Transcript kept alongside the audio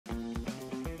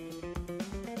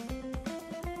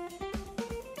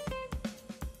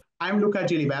I'm Luca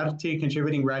Giliberti,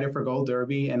 contributing writer for Gold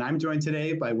Derby, and I'm joined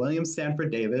today by William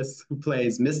Stanford Davis, who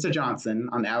plays Mr. Johnson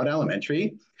on Abbott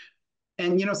Elementary.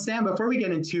 And Sam, before we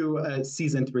get into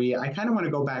season three, I kind of want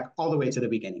to go back all the way to the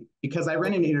beginning because I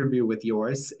read an interview with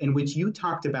yours in which you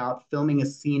talked about filming a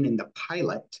scene in the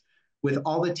pilot with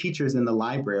all the teachers in the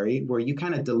library where you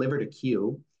kind of delivered a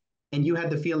cue and you had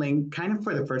the feeling, kind of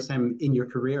for the first time in your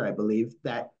career, I believe,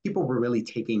 that people were really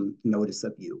taking notice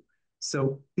of you.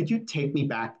 So could you take me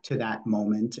back to that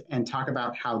moment and talk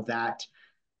about how that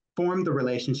formed the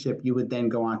relationship you would then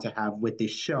go on to have with this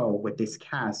show, with this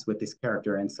cast, with this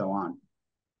character, and so on?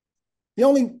 The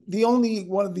only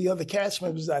one of the other cast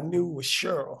members I knew was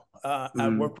Cheryl. I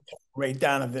worked with Ray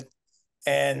Donovan,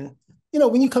 and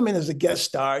when you come in as a guest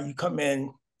star, you come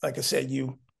in, like I said,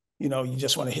 you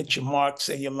just want to hit your mark,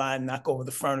 say your line, knock over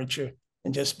the furniture,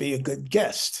 and just be a good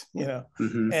guest.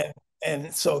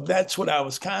 And so that's what I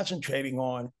was concentrating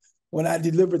on when I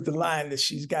delivered the line that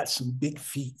she's got some big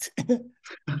feet.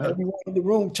 Everyone in the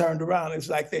room turned around. It's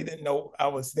like they didn't know I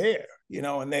was there,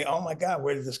 and they, oh my God,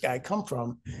 where did this guy come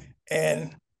from?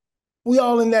 And we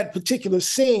all in that particular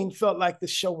scene felt like the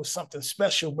show was something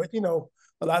special. But,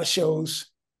 a lot of shows,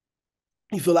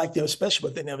 you feel like they're special,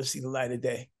 but they never see the light of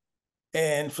day.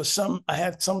 And for some, I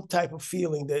had some type of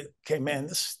feeling that, okay, man,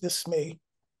 this may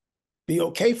be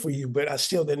okay for you, but I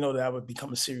still didn't know that I would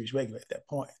become a series regular at that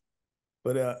point.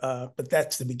 But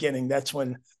that's the beginning. That's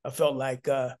when I felt like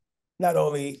not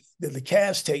only did the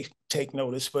cast take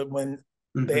notice, but when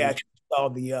they actually saw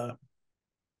the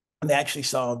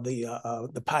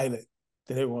pilot,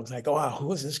 that everyone was like, "Oh, wow,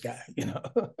 who is this guy?"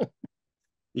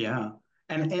 Yeah.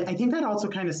 And I think that also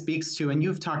kind of speaks to, and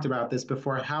you've talked about this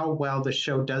before, how well the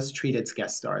show does treat its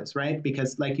guest stars, right?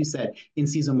 Because, like you said, in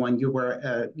season one,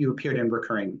 you appeared in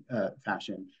recurring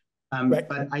fashion. Right.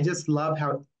 But I just love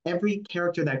how every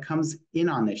character that comes in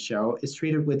on this show is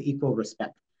treated with equal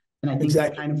respect. And I think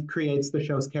that kind of creates the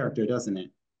show's character, doesn't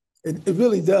it? It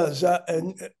really does.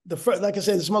 And like I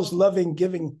said, it's the most loving,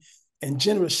 giving, and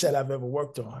generous set I've ever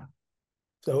worked on.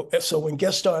 So when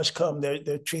guest stars come,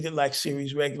 they're treated like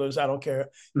series regulars. I don't care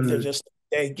if they're just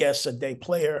a day guest, a day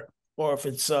player, or if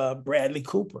it's Bradley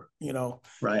Cooper.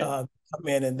 Right. Come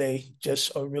in and they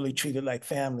just are really treated like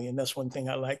family, and that's one thing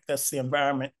I like. That's the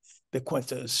environment that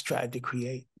Quinta has tried to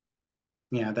create.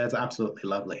 Yeah, that's absolutely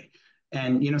lovely.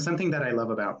 And something that I love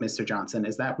about Mr. Johnson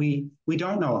is that we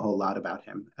don't know a whole lot about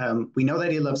him. We know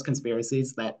that he loves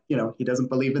conspiracies, that he doesnn't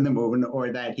believe in the moon, or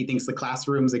that he thinks the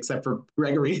classrooms, except for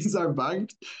Gregory's, are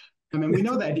bugged. I mean, we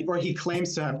know that, or he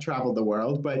claims to have traveled the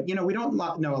world, but we don't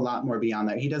know a lot more beyond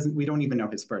that. We don't even know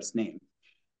his first name.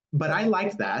 But I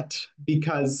like that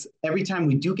because every time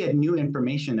we do get new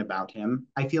information about him,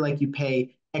 I feel like you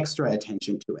pay extra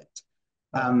attention to it.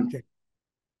 Okay.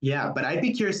 Yeah, but I'd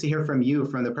be curious to hear from you,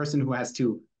 from the person who has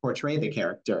to portray the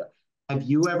character. Have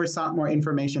you ever sought more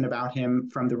information about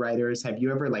him from the writers? Have you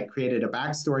ever created a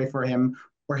backstory for him,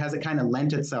 or has it kind of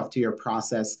lent itself to your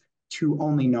process to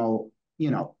only know,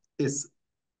 this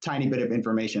tiny bit of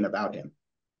information about him?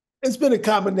 It's been a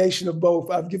combination of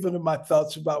both. I've given him my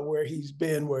thoughts about where he's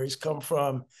been, where he's come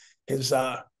from, his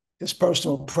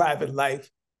personal private life,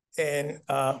 and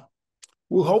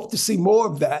we'll hope to see more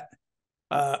of that.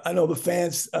 I know the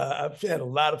fans. I've had a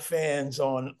lot of fans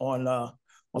on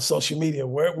social media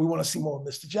where we want to see more of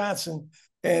Mr. Johnson,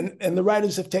 and the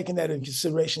writers have taken that into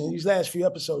consideration. In these last few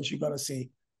episodes, you're going to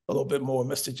see a little bit more of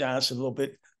Mr.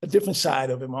 Johnson, a different side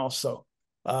of him also,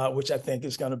 which I think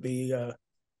is going to be.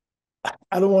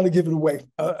 I don't want to give it away.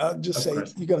 I'll just say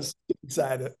you're going to see a different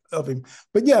side of him.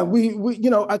 But yeah, we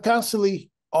I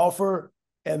constantly offer,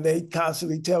 and they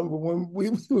constantly tell me when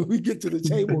we get to the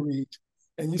table read.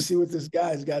 And you see what this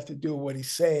guy's got to do, what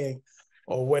he's saying,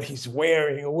 or what he's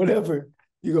wearing, or whatever.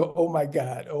 You go, oh my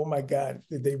God,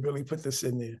 did they really put this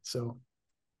in there? So,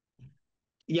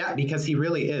 yeah, because he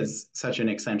really is such an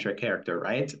eccentric character,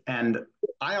 right? And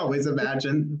I always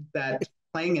imagine that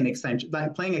playing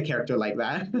a character like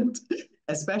that,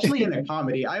 especially in a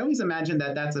comedy, I always imagine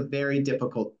that that's a very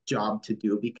difficult job to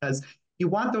do because you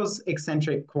want those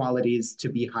eccentric qualities to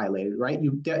be highlighted, right?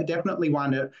 You definitely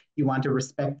want to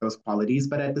respect those qualities,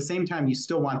 but at the same time, you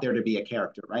still want there to be a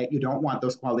character, right? You don't want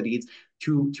those qualities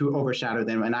to overshadow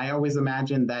them. And I always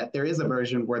imagine that there is a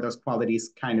version where those qualities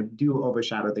kind of do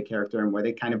overshadow the character and where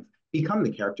they kind of become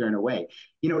the character in a way.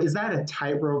 Is that a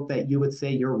tightrope that you would say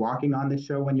you're walking on the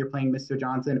show when you're playing Mr.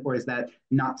 Johnson, or is that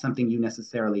not something you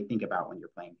necessarily think about when you're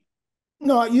playing?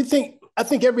 No, I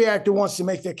think every actor wants to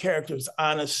make their characters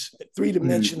honest,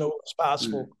 three-dimensional as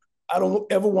possible. I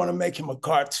don't ever want to make him a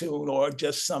cartoon or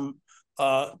just some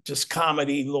just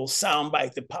comedy, little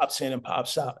soundbite that pops in and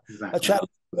pops out. Exactly. I try to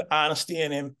put honesty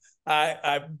in him,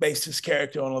 I based his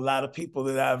character on a lot of people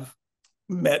that I've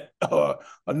met or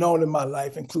known in my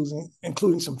life,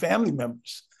 including some family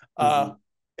members. Mm-hmm.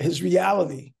 His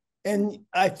reality, and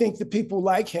I think the people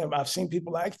like him, I've seen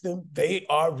people like them. They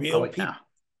are real Oh people. yeah.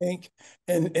 I think,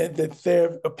 and that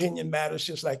their opinion matters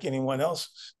just like anyone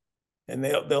else's, and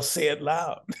they'll say it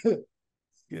loud.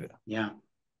 You know. Yeah.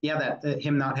 Yeah, that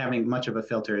him not having much of a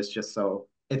filter is just so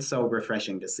it's so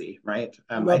refreshing to see, right?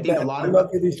 I I love think a that. lot I of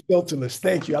love that he's filterless.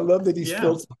 Thank you. I love that he's yeah,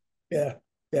 filterless. Yeah.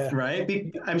 Yeah.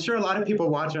 right. I'm sure a lot of people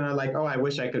watch and are like, "Oh, I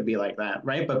wish I could be like that,"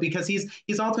 right? But because he's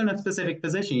also in a specific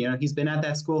position, you know, he's been at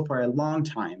that school for a long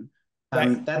time.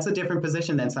 Right. That's a different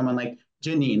position than someone like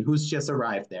Janine, who's just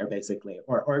arrived there, basically,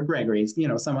 or Gregory's, you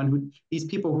know, someone who these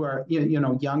people who are you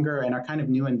know younger and are kind of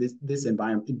new in this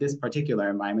environment, this particular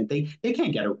environment, they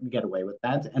can't get away with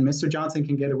that, and Mr. Johnson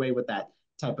can get away with that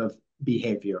type of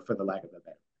behavior, for the lack of a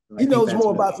better. I He think knows that's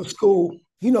more really about the school.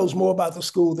 He knows more about the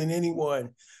school than anyone.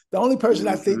 The only person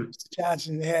I think mm-hmm. Mr.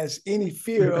 Johnson has any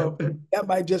fear of, that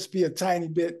might just be a tiny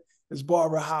bit, is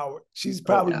Barbara Howard. She's Oh yeah.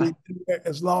 probably been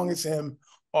as long as him,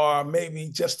 or maybe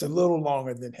just a little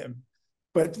longer than him.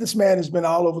 But this man has been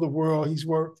all over the world. He's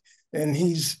worked, and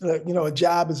he's, you know, a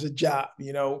job is a job,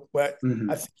 you know, but I Mm-hmm.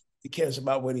 think he cares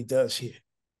about what he does here.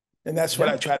 And that's what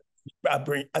Yeah.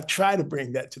 I try to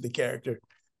bring that to the character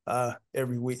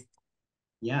every week.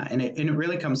 Yeah, and it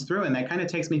really comes through. And that kind of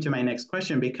takes me to my next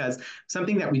question, because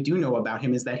something that we do know about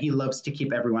him is that he loves to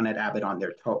keep everyone at Abbott on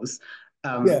their toes.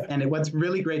 Yeah. What's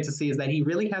really great to see is that he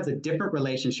really has a different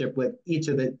relationship with each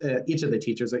of the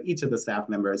teachers or each of the staff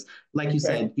members. Like you Right.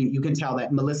 said, you can tell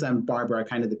that Melissa and Barbara are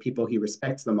kind of the people he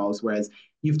respects the most, whereas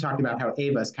you've talked about how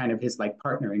Ava is kind of his like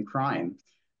partner in crime.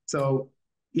 So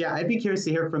yeah, I'd be curious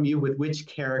to hear from you with which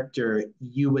character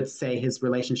you would say his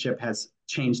relationship has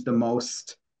changed the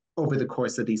most over the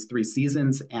course of these 3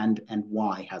 seasons, and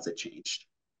why has it changed?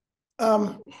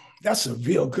 Um, that's a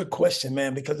real good question,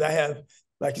 man, because I have,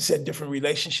 like you said, different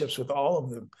relationships with all of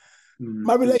them.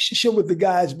 My Mm-hmm. relationship with the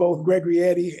guys, both Gregory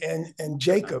Eddy and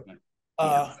Jacob, Okay.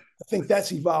 Yeah. I think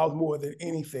that's evolved more than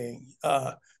anything.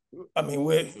 I mean,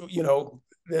 you know,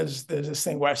 there's this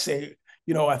thing where I say,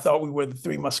 you know, I thought we were the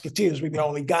Three Musketeers. We're the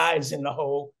only guys in the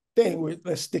whole thing.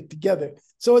 Let's stick together.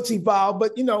 So it's evolved,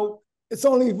 but you know, it's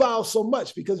only evolved so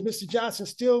much because Mr. Johnson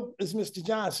still is Mr.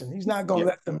 Johnson. He's not going to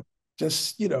Yep. let them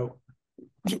just, you know,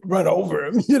 run over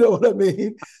him. You know what I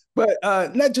mean? But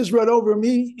not just run over him.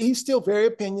 He's still very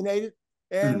opinionated,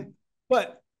 and Mm.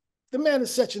 but the man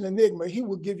is such an enigma. He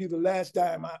will give you the last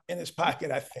dime in his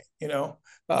pocket. I think, you know,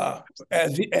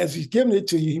 as he's giving it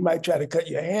to you, he might try to cut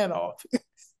your hand off.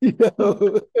 You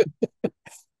know,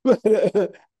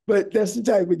 but but that's the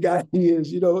type of guy he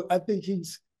is. You know, I think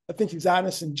he's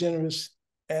honest and generous,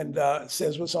 and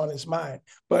says what's on his mind.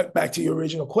 But back to your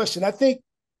original question, I think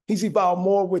he's evolved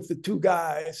more with the two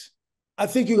guys. I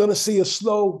think you're going to see a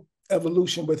slow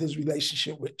evolution with his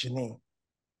relationship with Janine.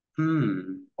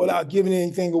 Hmm. Without giving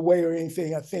anything away or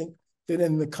anything, I think that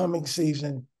in the coming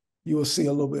season, you will see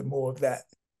a little bit more of that.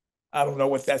 I don't know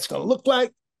what that's going to look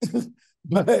like,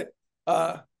 but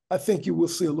I think you will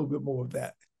see a little bit more of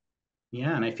that.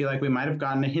 Yeah, and I feel like we might have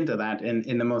gotten a hint of that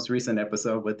in the most recent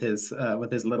episode with his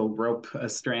little rope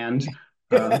strand.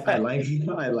 I like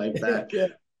I like that. Yeah,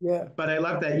 yeah. But I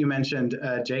love that you mentioned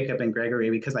Jacob and Gregory,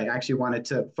 because I actually wanted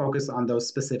to focus on those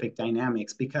specific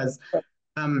dynamics, because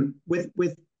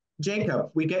with Jacob,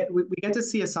 we get to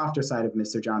see a softer side of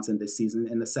Mr. Johnson this season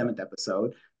in the 7th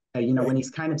episode. You know, Right. when he's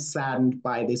kind of saddened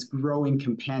by this growing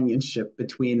companionship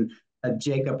between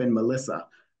Jacob and Melissa.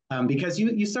 Because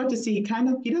you start to see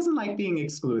he doesn't like being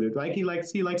excluded, right? He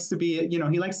likes to be, you know,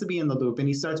 he likes to be in the loop, and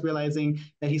he starts realizing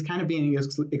that he's kind of being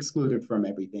excluded from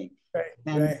everything. Right,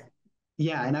 And right.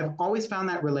 yeah, and I've always found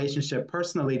that relationship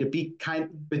personally to be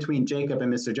between Jacob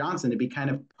and Mr. Johnson to be kind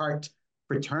of part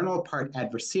fraternal, part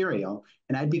adversarial.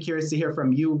 And I'd be curious to hear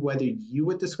from you whether you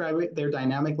would describe their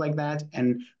dynamic like that,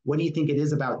 and what do you think it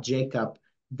is about Jacob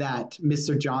that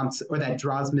Mr. Johnson, or that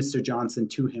draws Mr. Johnson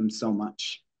to him so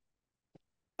much?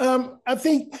 I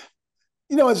think,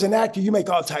 you know, as an actor, you make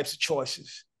all types of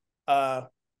choices. Uh,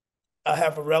 I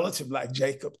have a relative like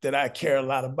Jacob that I care a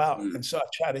lot about, Mm. and so I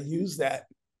try to use that,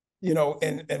 you know,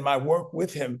 in my work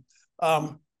with him.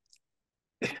 Um,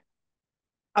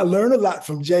 I learn a lot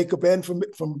from Jacob and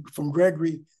from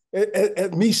Gregory.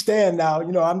 At me stand now,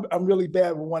 you know, I'm really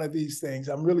bad with one of these things.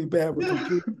 I'm really bad with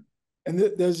computer. And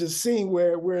there's a scene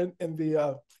where we're in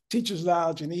the teacher's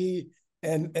lounge, and he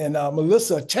and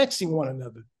Melissa are texting one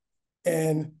another,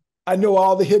 and I know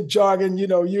all the hip jargon. You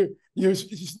know, you're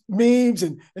memes,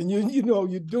 and you know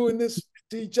you're doing this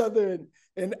to each other,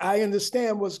 and I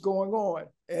understand what's going on.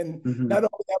 And not Mm-hmm. only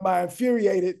am I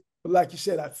infuriated, But like you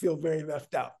said, I feel very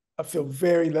left out. I feel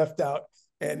very left out,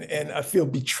 and I feel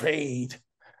betrayed.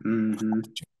 Mm-hmm.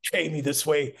 Betrayed me this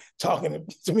way, talking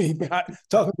to me,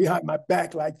 talking behind my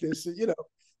back like this, you know.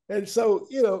 And so,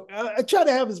 you know, I try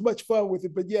to have as much fun with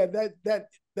it. But yeah,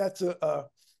 that's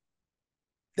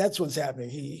what's happening.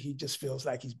 He just feels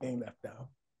like he's being left out.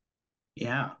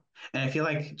 Yeah. And I feel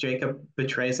like Jacob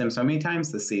betrays him so many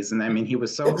times this season. I mean, he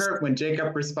was so hurt when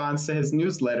Jacob responds to his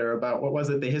newsletter about what was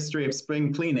it, the history of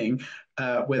spring cleaning,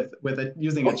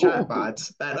 using a chat bot.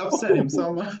 That upset him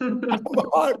so much. I'm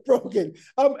heartbroken.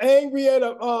 I'm angry at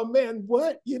him. Oh man,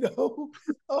 what? You know?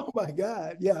 Oh my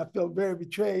God. Yeah, I felt very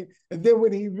betrayed. And then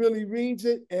when he really reads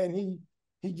it and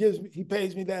he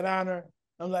pays me that honor,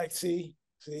 I'm like, see,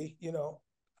 you know,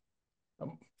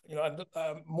 I'm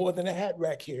more than a hat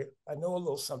rack here. I know a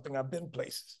little something. I've been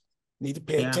places. Need to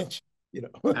pay Yeah, attention. You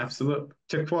know, absolutely.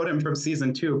 To quote him from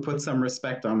season 2, put some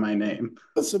respect on my name.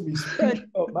 put some respect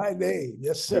on my name.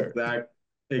 Yes, sir.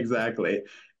 Exactly.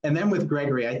 And then with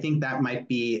Gregory, I think that might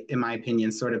be, in my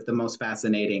opinion, sort of the most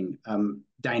fascinating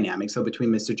dynamic. So between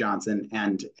Mr. Johnson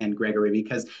and Gregory,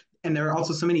 and there are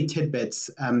also so many tidbits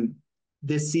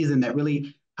this season that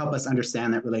really help us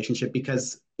understand that relationship.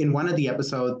 Because in one of the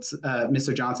episodes,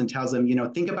 Mr. Johnson tells him, you know,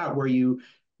 think about where you'd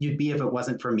be if it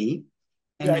wasn't for me.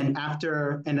 And then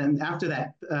after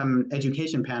that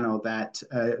education panel that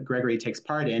Gregory takes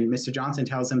part in, Mr. Johnson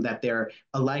tells him that they're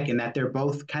alike and that they're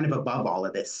both kind of above all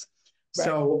of this. Right.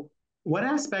 So, what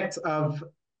aspects of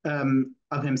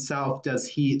himself does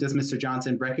Mr.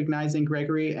 Johnson recognize in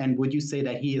Gregory, and would you say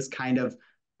that he is kind of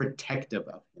protective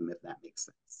of him, if that makes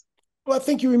sense? Well, I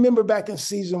think you remember back in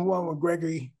season 1 when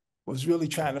Gregory was really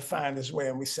trying to find his way,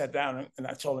 and we sat down and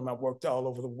I told him I worked all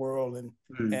over the world,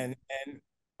 and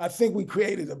I think we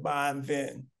created a bond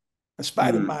then. In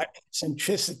spite of my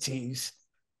eccentricities,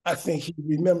 I think he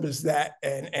remembers that,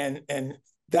 and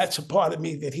that's a part of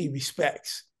me that he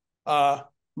respects.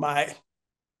 My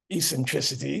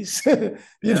eccentricities,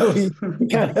 you know,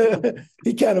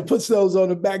 he kind of puts those on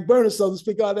the back burner, so to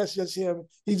speak. Oh, that's just him.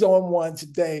 He's on one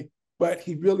today, but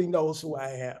he really knows who I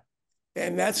am,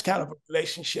 and that's kind of a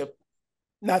relationship.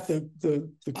 Not the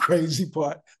crazy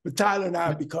part, but Tyler and I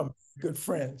have become good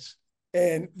friends.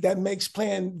 And that makes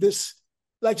playing this,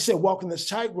 like you said, walking this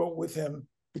tightrope with him,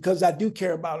 because I do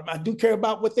care about him. I do care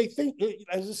about what they think.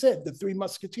 As I said, the Three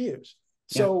Musketeers.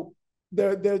 So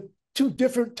there are 2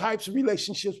 different types of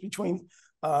relationships between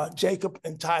Jacob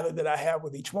and Tyler that I have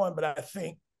with each one, but I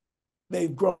think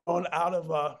they've grown out of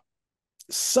a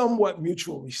somewhat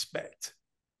mutual respect.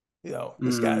 You know,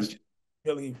 this guy's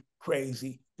really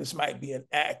crazy. This might be an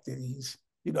act that he's,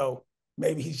 you know,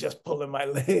 maybe he's just pulling my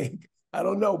leg. I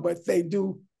don't know, but they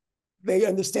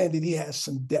understand that he has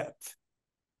some depth.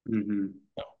 Mm-hmm.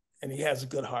 And he has a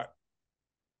good heart.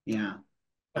 Yeah,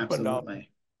 absolutely.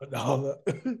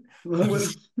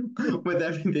 With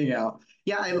everything else.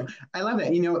 Yeah, I love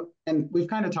that, you know, and we've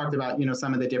kind of talked about, you know,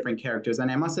 some of the different characters.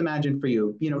 And I must imagine for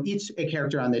you, you know, each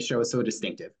character on this show is so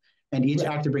distinctive. And each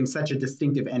actor brings such a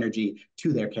distinctive energy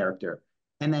to their character.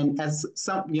 And then as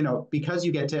some, you know, because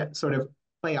you get to sort of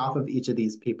play off of each of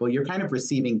these people, you're kind of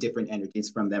receiving different energies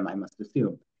from them, I must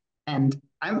assume. And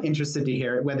I'm interested to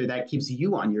hear whether that keeps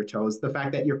you on your toes, the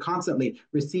fact that you're constantly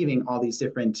receiving all these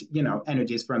different, you know,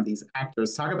 energies from these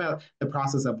actors. Talk about the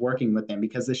process of working with them,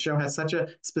 because the show has such a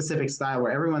specific style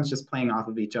where everyone's just playing off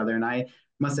of each other. And I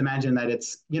must imagine that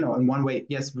it's, you know, in one way,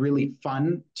 yes, really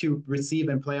fun to receive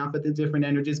and play off of the different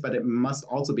energies, but it must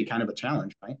also be kind of a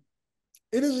challenge, right?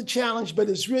 It is a challenge, but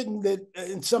it's written that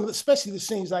in some, especially the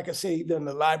scenes, like I say, either in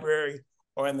the library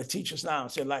or in the teacher's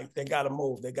lounge, they're like, they got to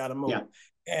move. Yeah.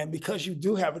 And because you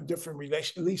do have a different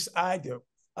relation, at least I do.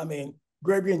 I mean,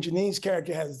 Gregory and Janine's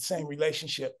character has the same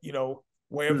relationship, you know,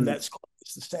 wherever that's called,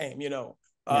 it's the same, you know.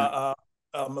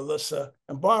 Melissa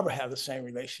and Barbara have the same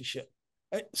relationship.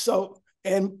 So,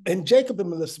 and Jacob and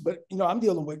Melissa, but, you know, I'm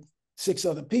dealing with 6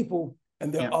 other people,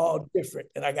 and they're all different.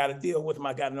 And I got to deal with them.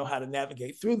 I got to know how to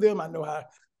navigate through them. I know how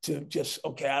to just,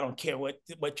 okay, I don't care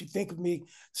what you think of me.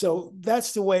 So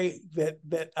that's the way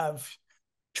that I've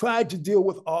tried to deal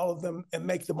with all of them and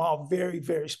make them all very,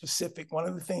 very specific. One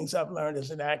of the things I've learned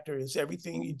as an actor is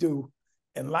everything you do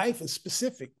in life is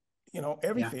specific. You know,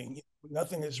 everything,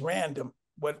 nothing is random.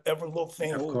 Whatever little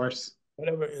thing, of course,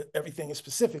 whatever, everything is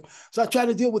specific. So I try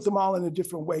to deal with them all in a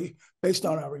different way, based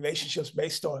on our relationships,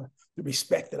 based on the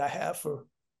respect that I have for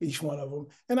each one of them.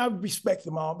 And I respect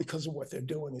them all because of what they're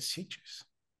doing as teachers.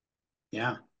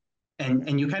 Yeah.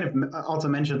 And you kind of also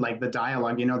mentioned like the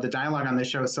dialogue, you know, the dialogue on this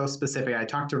show is so specific. I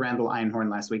talked to Randall Einhorn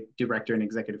last week, director and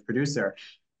executive producer,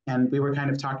 and we were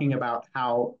kind of talking about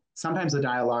how sometimes the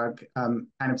dialogue kind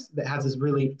of that has this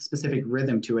really specific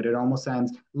rhythm to it. It almost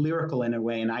sounds lyrical in a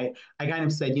way. And I kind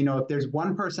of said, if there's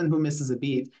one person who misses a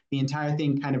beat, the entire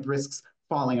thing kind of risks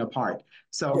falling apart.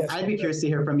 So Yes. I'd be curious to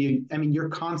hear from you. I mean, you're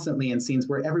constantly in scenes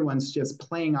where everyone's just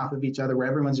playing off of each other, where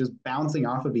everyone's just bouncing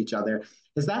off of each other.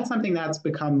 Is that something that's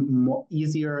become more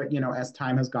easier, as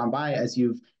time has gone by, as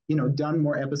you've done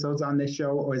more episodes on this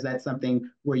show, or is that something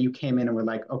where you came in and were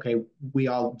like, okay, we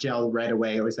all gel right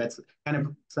away, or is that kind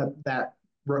of that,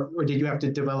 or did you have to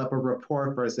develop a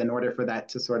rapport first in order for that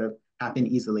to sort of happen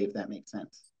easily, if that makes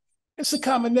sense? It's a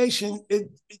combination.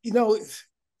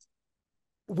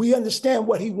 We understand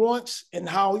what he wants and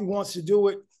how he wants to do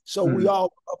it, so we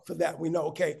all up for that. We know,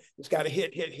 okay, it's got to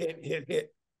hit,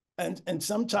 and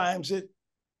sometimes it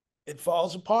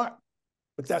falls apart,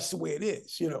 but that's the way it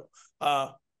is.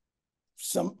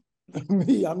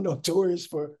 Me, I'm notorious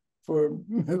for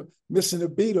missing a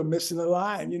beat or missing a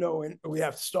line, and we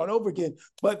have to start over again.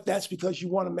 But that's because you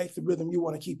want to make the rhythm, you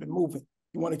want to keep it moving,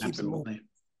 you want to keep Absolutely. it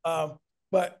moving.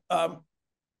 But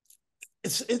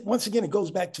once again, it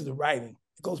goes back to the writing.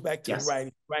 It goes back to the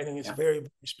writing. Writing is very, very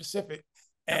specific.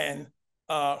 And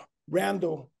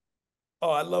Randall,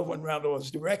 I love when Randall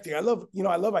is directing. I love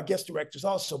our guest directors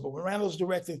also, but when Randall's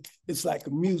directing, it's like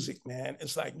music, man.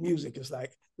 It's like music. It's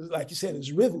like you said,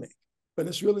 it's rhythmic, but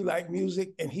it's really like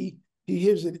music. And he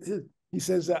hears it. He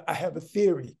says, I have a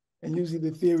theory. And usually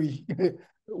the theory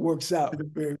works out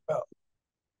very well.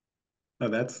 Oh,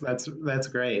 that's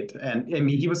great. And I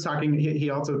mean, he was talking. He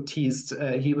also teased.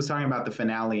 He was talking about the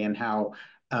finale and how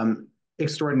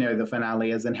extraordinary the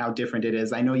finale is and how different it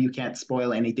is. I know you can't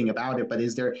spoil anything about it, but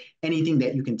is there anything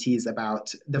that you can tease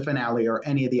about the finale or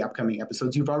any of the upcoming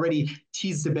episodes? You've already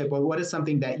teased a bit, but what is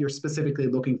something that you're specifically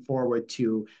looking forward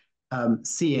to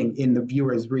seeing in the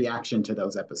viewer's reaction to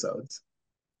those episodes?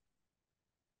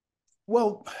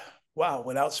 Well, wow,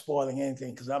 without spoiling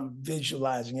anything, because I'm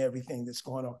visualizing everything that's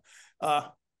going on.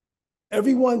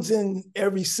 Everyone's in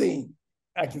every scene.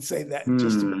 I can say that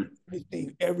just about every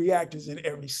scene. Every actor's in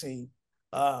every scene.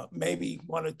 Maybe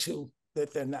one or two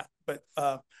that they're not. But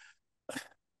I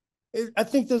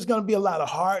think there's going to be a lot of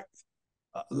heart.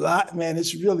 A lot, man.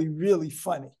 It's really, really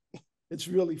funny. It's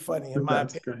really funny in my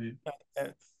opinion.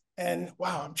 And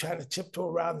wow, I'm trying to tiptoe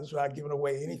around this without giving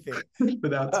away anything.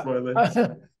 Without spoiling.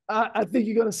 I think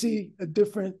you're going to see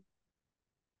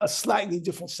a slightly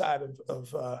different side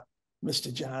of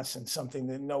Mr. Johnson, something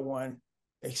that no one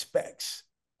expects.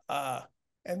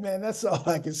 And man, that's all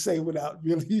I can say without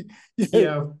really.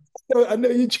 Yeah. I know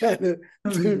you're trying to.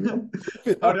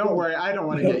 Oh, don't worry. I don't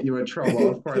want to get you in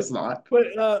trouble. Of course not.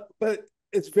 But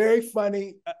it's very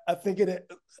funny. I think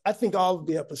all of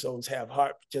the episodes have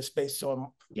heart, just based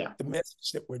on the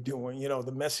message that we're doing.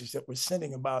 The message that we're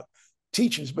sending about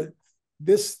teachers. But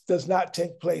this does not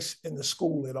take place in the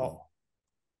school at all.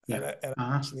 Yeah. And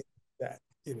honestly, that.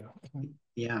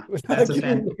 Yeah, that's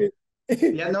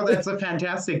a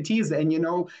fantastic tease. And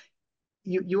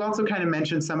you also kind of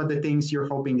mentioned some of the things you're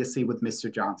hoping to see with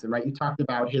Mr. Johnson, right? You talked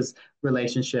about his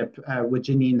relationship with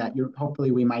Janine, that hopefully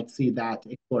we might see that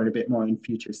explored a bit more in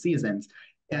future seasons.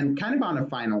 And kind of on a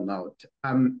final note,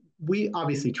 we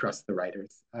obviously trust the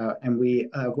writers, and we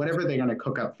whatever they're going to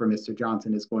cook up for Mr.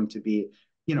 Johnson is going to be,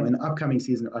 in the upcoming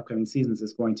season or upcoming seasons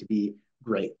is going to be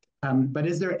great. But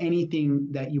is there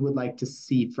anything that you would like to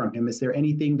see from him? Is there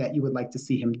anything that you would like to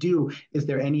see him do? Is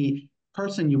there any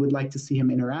person you would like to see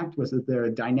him interact with? Is there a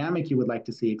dynamic you would like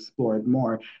to see explored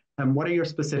more? What are your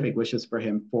specific wishes for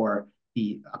him for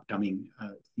the upcoming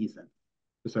season?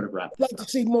 To sort of wrap. I'd like to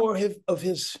see more of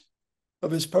his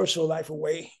personal life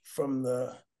away from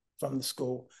the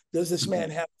school. Does this man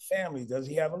have a family? Does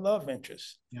he have a love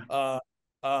interest? Yeah.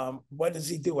 What does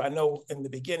he do? I know in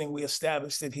the beginning we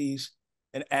established that he's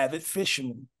an avid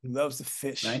fisherman. He loves to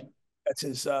fish. Right. That's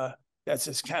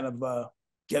his kind of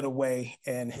getaway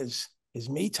and his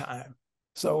me time.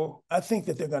 So I think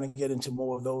that they're going to get into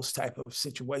more of those type of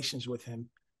situations with him.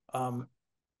 And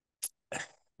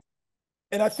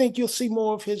I think you'll see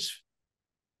more of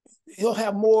he'll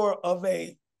have more of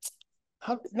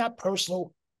not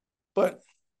personal, but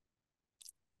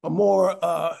a more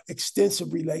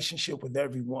extensive relationship with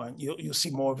everyone. You'll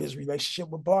see more of his relationship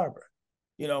with Barbara.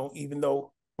 Even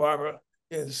though Barbara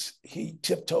he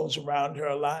tiptoes around her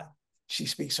a lot, she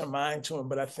speaks her mind to him,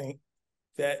 but I think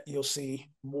that you'll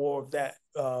see more of that,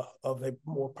 of a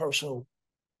more personal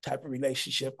type of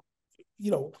relationship,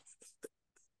 with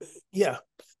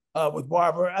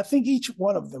Barbara. I think each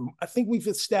one of them, I think we've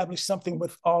established something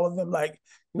with all of them, like,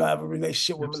 I have a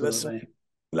relationship with Melissa.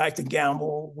 We like to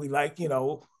gamble. We like, we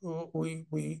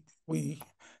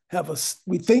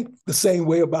think the same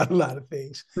way about a lot of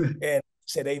things. And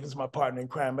said Ava's my partner in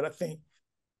crime, but I think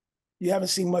you haven't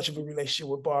seen much of a relationship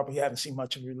with Barbara. You haven't seen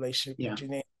much of a relationship with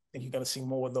Janine. I think you're going to see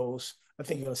more of those. I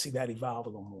think you're going to see that evolve a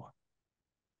little more.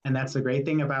 And that's the great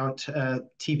thing about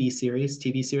TV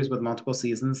series with multiple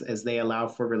seasons is they allow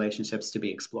for relationships to be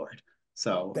explored.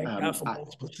 So thank God for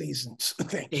multiple seasons.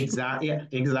 Thank you. Yeah,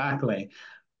 exactly.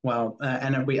 Well,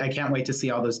 and I can't wait to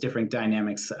see all those different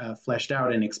dynamics fleshed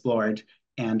out and explored.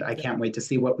 And I can't wait to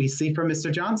see what we see from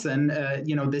Mr. Johnson,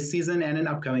 this season and in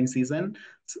upcoming seasons.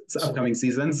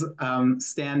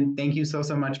 Stan, thank you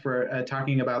so much for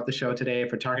talking about the show today,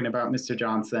 for talking about Mr.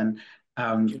 Johnson.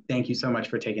 Thank you so much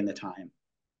for taking the time.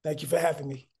 Thank you for having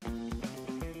me.